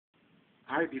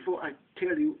before I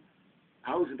tell you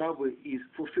how Zimbabwe is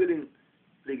fulfilling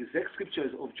the exact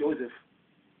scriptures of Joseph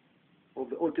of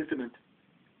the Old Testament,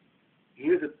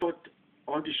 here's a thought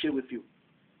I want to share with you.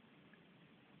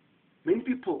 Many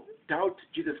people doubt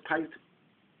Jesus Christ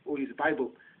or his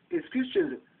Bible. As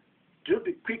Christians, don't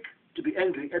be quick to be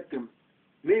angry at them.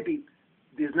 Maybe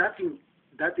there's nothing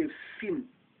that they've seen.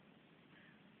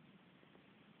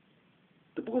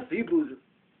 The book of Hebrews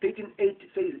 13:8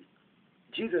 says,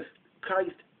 Jesus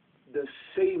Christ the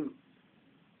same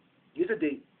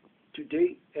yesterday,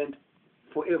 today, and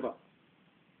forever.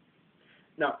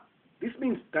 Now, this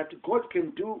means that God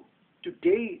can do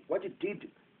today what he did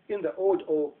in the Old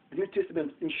or the New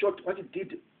Testament, in short, what he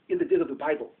did in the days of the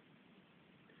Bible.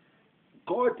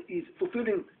 God is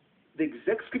fulfilling the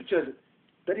exact scriptures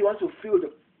that he wants fulfilled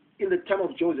in the time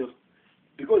of Joseph.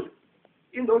 Because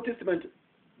in the Old Testament,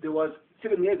 there was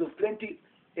 7 years of plenty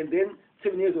and then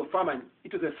 7 years of famine.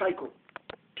 It was a cycle.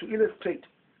 To illustrate,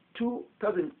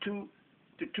 2002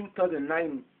 to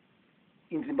 2009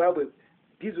 in Zimbabwe,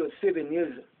 these were 7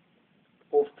 years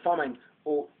of famine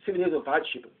or 7 years of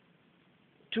hardship.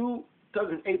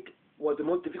 2008 was the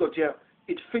most difficult year.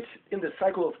 It fits in the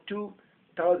cycle of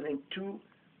 2002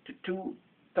 to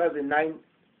 2009.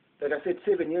 Like I said,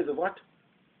 7 years of what?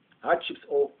 Hardships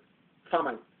or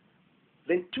famine.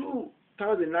 Then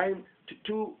 2009 to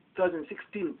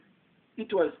 2016,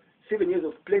 it was 7 years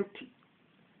of plenty.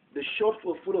 The shops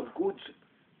were full of goods.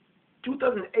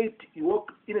 2008, you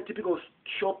walk in a typical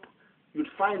shop,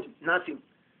 you'd find nothing.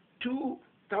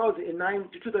 2009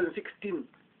 to 2016,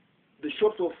 the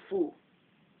shops were full.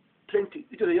 Plenty.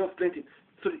 It was a year of plenty.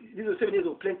 So these are 7 years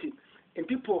of plenty. And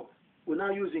people were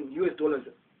now using US dollars.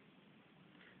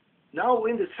 Now we're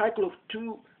in the cycle of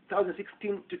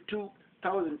 2016 to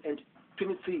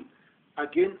 2023.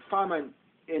 Again, famine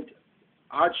and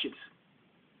hardships.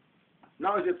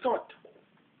 Now as a thought,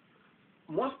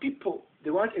 most people, they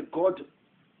want a God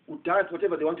who does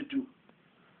whatever they want to do.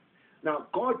 Now,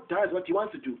 God does what he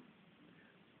wants to do.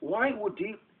 Why would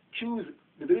he choose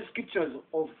the very scriptures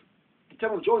of the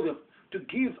time of Joseph to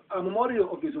give a memorial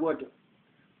of his word,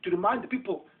 to remind the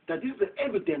people that this is the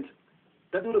evidence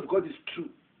that the word of God is true?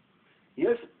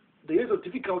 Yes, the years of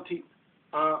difficulty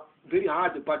are very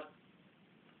hard, but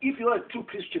if you are a true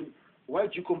Christian, why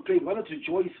do you complain? Why not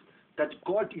rejoice that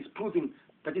God is proving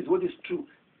that his word is true?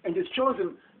 And he's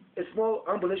chosen a small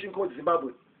humble nation called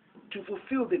Zimbabwe to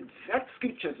fulfill the exact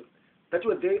scriptures that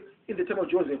were there in the time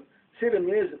of Joseph. 7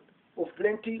 years of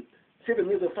plenty, 7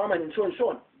 years of famine, and so on and so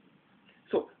on.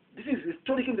 So this is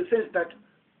historic in the sense that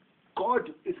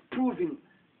God is proving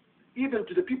even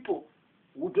to the people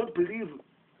who don't believe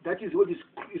that his word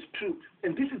is true.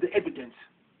 And this is the evidence.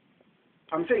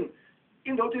 I'm saying,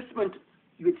 in the Old Testament,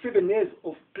 you had 7 years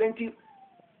of plenty,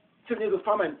 7 years of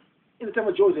famine in the time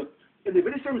of Joseph. And the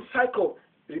very same cycle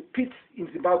repeats in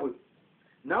Zimbabwe.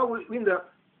 Now we're in the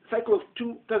cycle of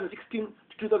 2016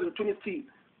 to 2023,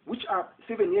 which are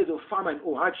 7 years of famine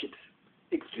or hardships,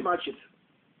 extreme hardships.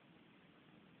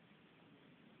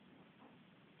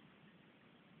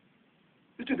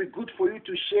 It will be good for you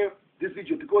to share this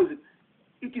video because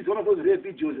it is one of those rare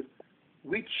videos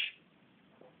which,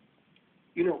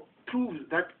 proves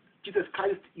that Jesus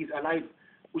Christ is alive,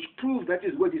 which proves that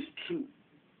his word is true.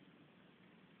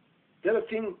 The other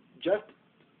thing, just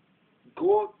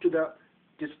go to the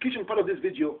description part of this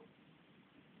video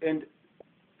and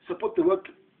support the work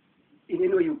in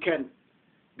any way you can.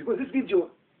 Because this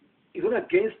video is not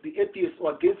against the atheists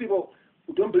or against people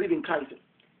who don't believe in Christ.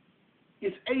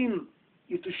 Its aim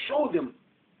is to show them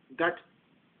that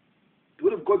the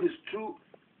word of God is true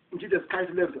in Jesus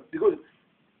Christ's life. Because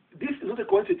this is not a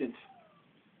coincidence.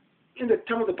 In the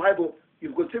time of the Bible,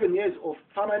 you've got 7 years of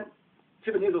famine,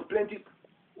 7 years of plenty,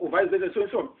 or vice versa, so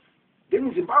and so on. Then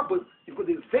in Zimbabwe, you've got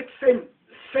the exact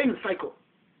same cycle.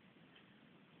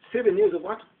 7 years of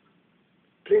what?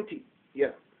 Plenty.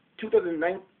 Yeah.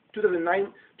 2009 to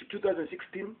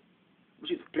 2016,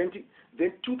 which is plenty.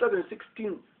 Then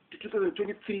 2016 to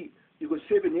 2023, you've got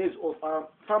 7 years of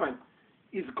famine.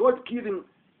 Is God giving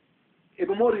a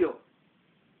memorial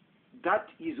that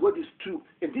his word is true?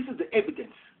 And this is the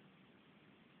evidence.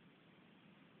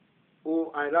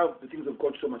 Oh, I love the things of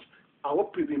God so much. I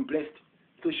hope you've been blessed.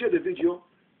 So share the video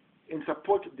and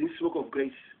support this work of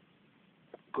grace.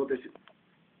 God bless you.